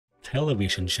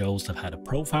television shows have had a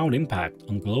profound impact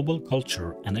on global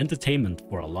culture and entertainment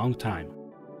for a long time.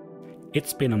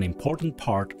 It's been an important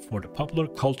part for the popular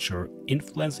culture,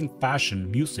 influencing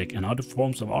fashion, music, and other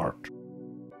forms of art.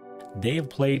 They have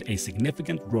played a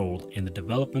significant role in the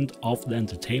development of the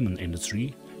entertainment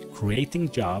industry, creating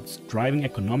jobs, driving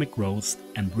economic growth,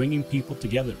 and bringing people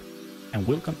together, and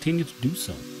will continue to do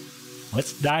so.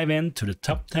 Let's dive into the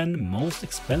top 10 most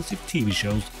expensive TV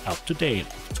shows up to date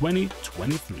of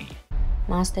 2023.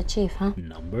 Master Chief, huh?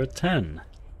 Number 10.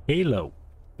 Halo.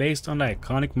 Based on the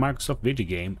iconic Microsoft video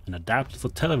game and adapted for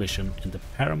television in the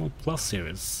Paramount Plus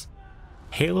series.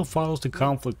 Halo follows the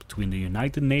conflict between the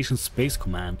United Nations Space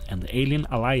Command and the alien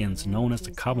alliance known as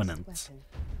the Covenant.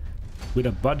 With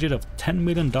a budget of $10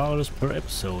 million per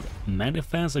episode, many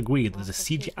fans agreed that the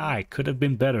CGI could have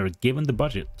been better given the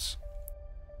budget.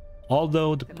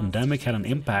 Although the pandemic had an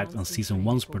impact on Season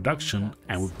 1's production,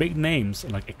 and with big names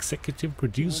like executive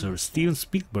producer Steven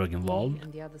Spielberg involved,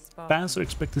 fans are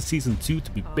expecting Season 2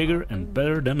 to be bigger and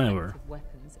better than ever.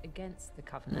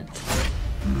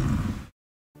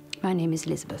 My name is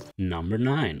Elizabeth. Number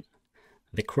 9.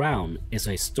 The Crown is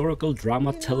a historical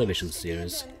drama television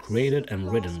series created and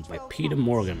written by Peter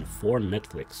Morgan for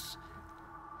Netflix.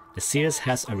 The series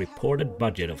has a reported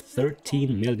budget of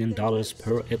 $13 million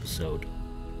per episode,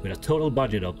 with a total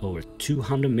budget of over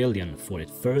 $200 million for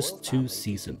its first 2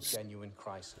 seasons.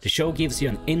 The show gives you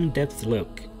an in-depth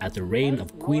look at the reign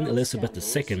of Queen Elizabeth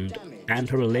II and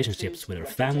her relationships with her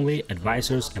family,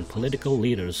 advisors, and political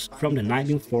leaders from the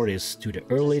 1940s to the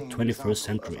early 21st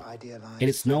century. It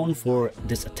is known for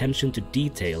this attention to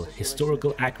detail,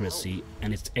 historical accuracy,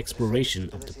 and its exploration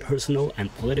of the personal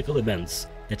and political events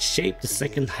that shaped the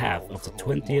second half of the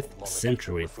 20th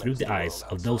century through the eyes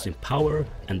of those in power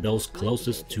and those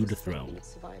closest to the throne.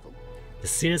 The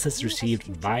series has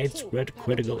received widespread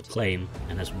critical acclaim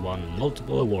and has won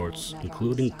multiple awards,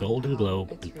 including Golden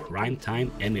Globe and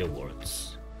Primetime Emmy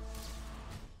Awards.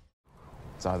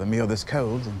 It's either me or this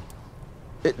cold, and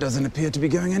it doesn't appear to be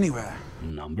going anywhere.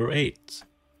 Number 8.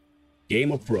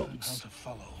 Game of Thrones.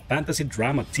 Fantasy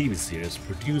drama TV series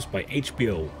produced by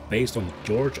HBO based on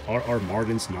George R.R.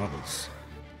 Martin's novels.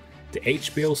 The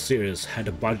HBO series had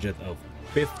a budget of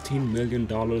 $15 million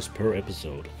per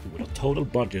episode, with a total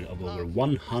budget of over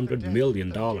 $100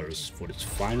 million for its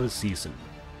final season.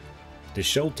 The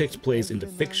show takes place in the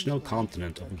fictional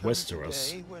continent of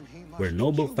Westeros, where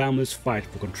noble families fight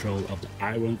for control of the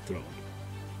Iron Throne.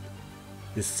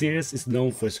 The series is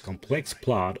known for its complex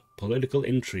plot, political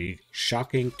intrigue,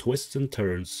 shocking twists and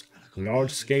turns,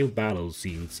 large-scale battle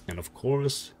scenes, and of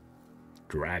course,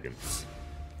 dragons.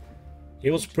 It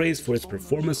was praised for its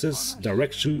performances,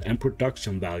 direction, and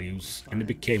production values, and it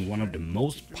became one of the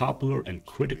most popular and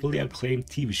critically acclaimed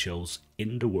TV shows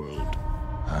in the world.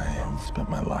 I have spent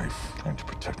my life trying to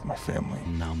protect my family.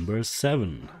 Number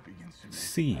 7.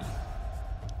 C.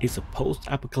 Is a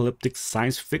post-apocalyptic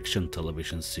science fiction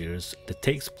television series that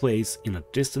takes place in a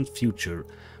distant future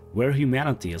where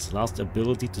humanity has lost the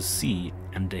ability to see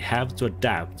and they have to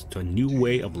adapt to a new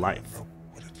way of life.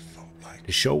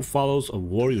 The show follows a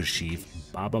warrior chief,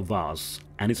 Baba Vaz,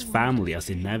 and his family as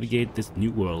they navigate this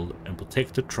new world and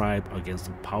protect the tribe against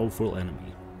a powerful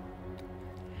enemy.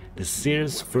 The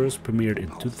series first premiered in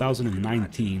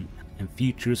 2019 and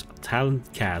features a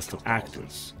talented cast of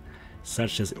actors,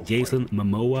 such as Jason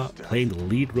Momoa playing the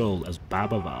lead role as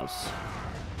Baba Vaz.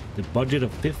 The budget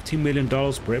of $15 million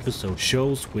per episode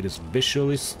shows with its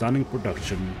visually stunning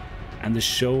production, and the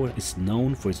show is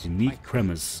known for its unique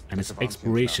premise and its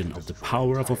exploration of the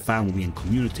power of a family and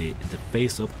community in the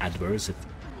face of adversity.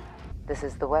 This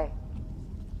is the way.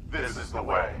 This is the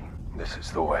way. This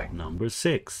is the way. Number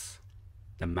 6.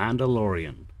 The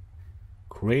Mandalorian.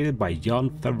 Created by Jon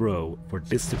Favreau for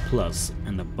Disney Plus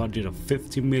and a budget of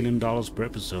 $50 million per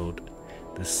episode,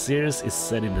 the series is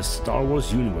set in the Star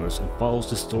Wars universe and follows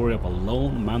the story of a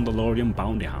lone Mandalorian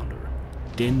bounty hunter,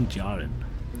 Din Djarin,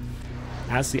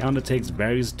 as he undertakes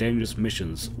various dangerous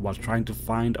missions while trying to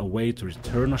find a way to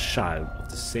return a child of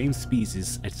the same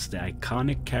species as the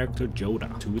iconic character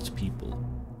Yoda to its people.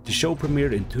 The show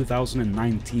premiered in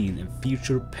 2019 and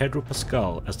featured Pedro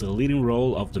Pascal as the leading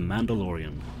role of the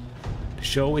Mandalorian. The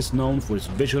show is known for its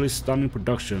visually stunning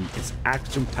production, its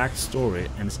action-packed story,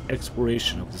 and its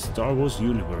exploration of the Star Wars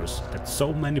universe that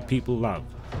so many people love.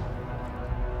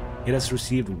 It has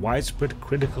received widespread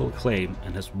critical acclaim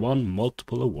and has won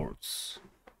multiple awards.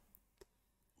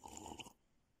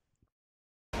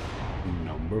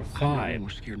 Number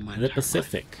 5. The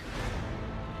Pacific.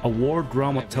 a war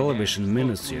drama television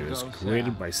miniseries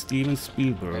created by Steven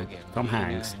Spielberg, Tom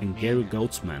Hanks, and Gary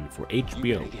Goetzman for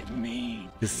HBO.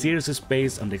 The series is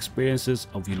based on the experiences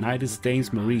of United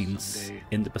States Marines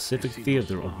in the Pacific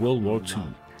Theater of World War II,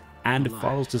 and it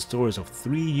follows the stories of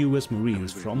 3 US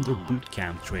Marines from their boot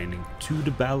camp training to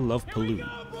the Battle of Peleliu.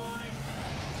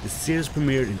 The series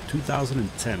premiered in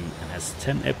 2010 and has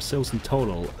 10 episodes in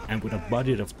total, and with a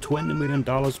budget of $20 million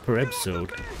per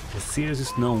episode, the series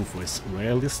is known for its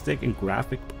realistic and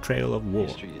graphic portrayal of war.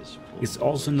 It's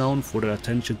also known for their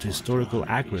attention to historical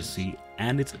accuracy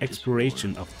and its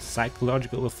exploration of the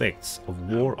psychological effects of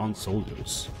war on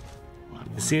soldiers.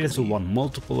 The series has won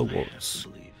multiple awards.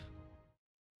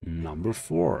 Number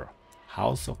 4.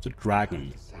 House of the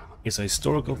Dragon is a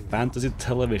historical fantasy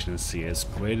television series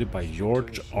created by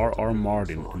George R.R.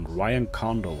 Martin and Ryan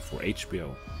Condal for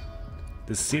HBO.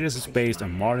 The series is based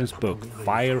on Martin's book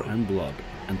Fire and Blood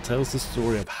and tells the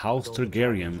story of House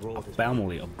Targaryen, a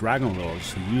family of dragon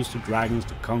lords who used the dragons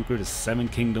to conquer the 7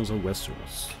 kingdoms of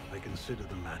Westeros.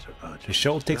 The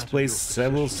show takes place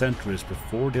several centuries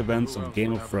before the events of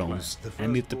Game of Thrones,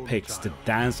 and it depicts the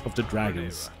Dance of the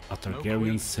Dragons, a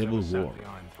Targaryen civil war.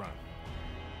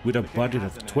 With a budget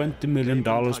of $20 million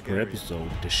per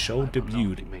episode, the show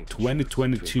debuted in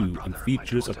 2022 and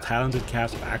features a talented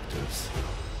cast of actors,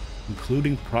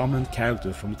 including prominent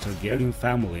characters from the Targaryen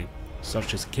family,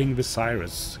 such as King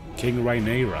Viserys, King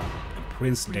Rhaenyra, and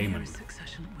Prince Daemon.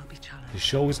 The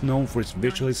show is known for its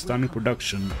visually stunning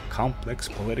production, complex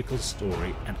political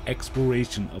story, and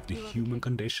exploration of the human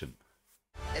condition.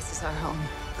 This is our home.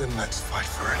 Then let's fight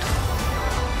for it.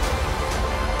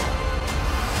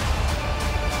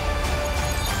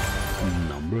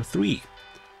 Number 3.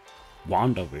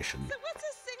 WandaVision.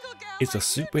 It's a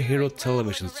superhero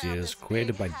television series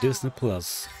created by Disney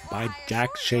Plus by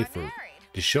Jack Schaefer.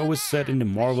 The show is set in the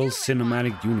Marvel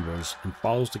Cinematic Universe and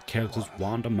follows the characters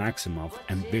Wanda Maximoff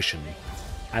and Vision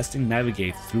as they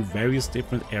navigate through various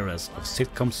different eras of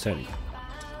sitcom setting.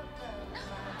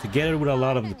 Together with a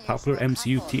lot of the popular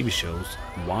MCU TV shows,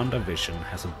 WandaVision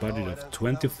has a budget of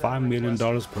 $25 million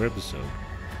per episode.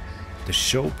 The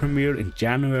show premiered in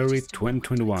January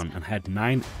 2021 and had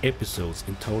 9 episodes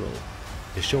in total.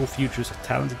 The show features a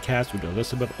talented cast with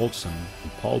Elizabeth Olsen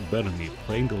and Paul Bettany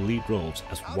playing the lead roles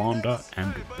as Wanda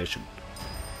and Vision.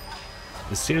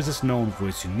 The series is known for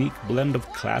its unique blend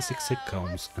of classic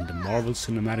sitcoms and the Marvel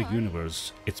Cinematic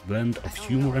Universe, its blend of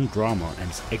humor and drama, and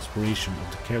its exploration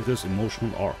of the character's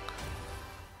emotional arc.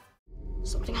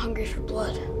 Something hungry for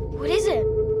blood. What is it?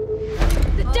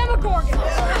 The Demogorgon!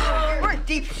 We're in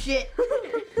deep shit!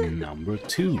 Number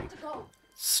 2.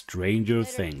 Stranger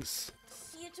Things.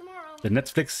 The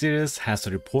Netflix series has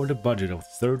a reported budget of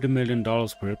 $30 million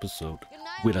per episode,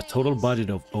 with a total budget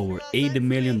of over $80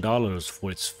 million for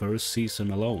its first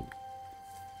season alone.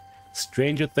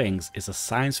 Stranger Things is a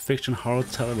science fiction horror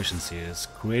television series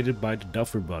created by the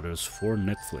Duffer Brothers for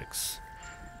Netflix.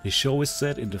 The show is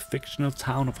set in the fictional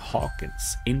town of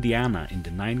Hawkins, Indiana in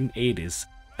the 1980s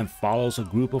and follows a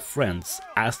group of friends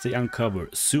as they uncover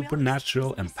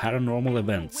supernatural and paranormal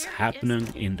events happening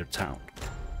in their town,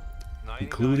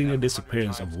 including the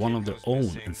disappearance of one of their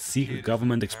own and secret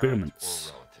government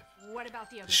experiments.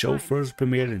 The show first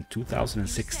premiered in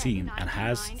 2016 and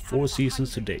has 4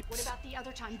 seasons to date.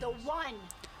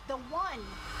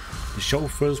 The show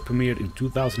first premiered in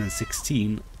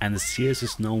 2016 and the series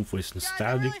is known for its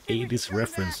nostalgic 80s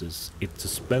references, its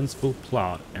suspenseful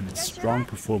plot and its strong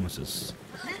performances.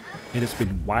 It has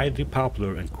been widely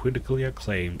popular and critically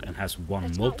acclaimed and has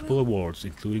won multiple awards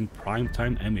including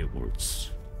Primetime Emmy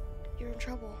Awards. You're in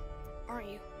trouble, aren't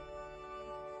you?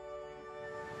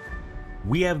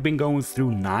 We have been going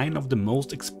through 9 of the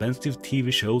most expensive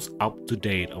TV shows up to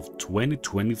date of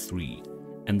 2023,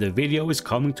 and the video is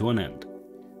coming to an end.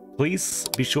 Please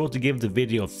be sure to give the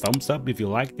video a thumbs up if you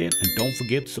liked it, and don't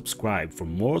forget to subscribe for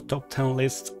more top 10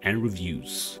 lists and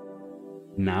reviews.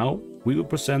 Now, we will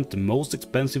present the most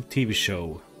expensive TV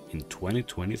show in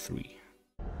 2023.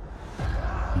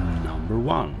 Number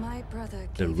 1.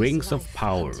 The Rings of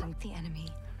Power.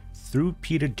 Through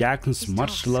Peter Jackson's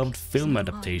much-loved film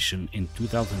adaptation in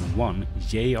 2001,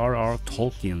 J.R.R.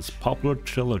 Tolkien's popular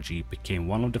trilogy became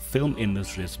one of the film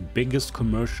industry's biggest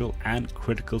commercial and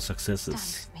critical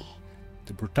successes.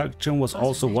 The production was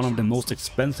also one of the most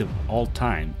expensive of all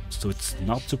time, so it's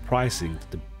not surprising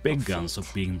that the big guns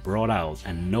are being brought out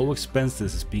and no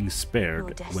expenses is being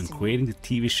spared when creating the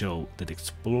TV show that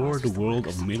explored the world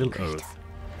of Middle-earth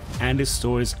and its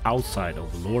stories outside of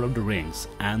The Lord of the Rings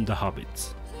and The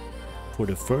Hobbit. for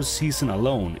the first season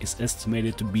alone is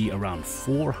estimated to be around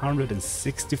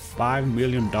 $465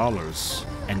 million,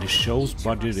 and the show's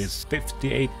budget is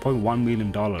 $58.1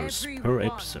 million per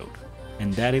episode,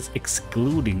 and that is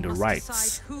excluding the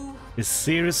rights. The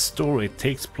series' story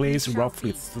takes place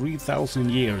roughly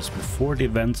 3,000 years before the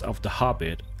events of The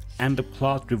Hobbit, and the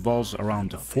plot revolves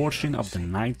around the forging of the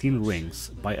 19 rings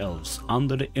by elves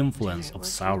under the influence of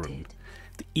Sauron,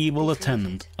 the evil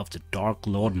lieutenant of the Dark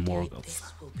Lord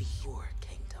Morgoth.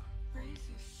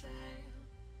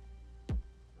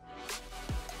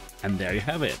 And there you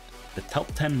have it, the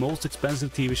top 10 most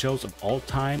expensive TV shows of all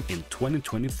time in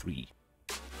 2023.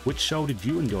 Which show did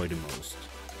you enjoy the most?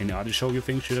 Any other show you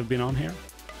think should have been on here?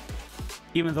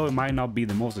 Even though it might not be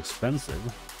the most expensive,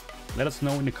 let us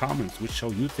know in the comments which show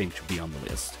you think should be on the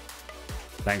list.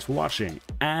 Thanks for watching,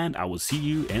 and I will see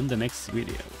you in the next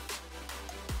video.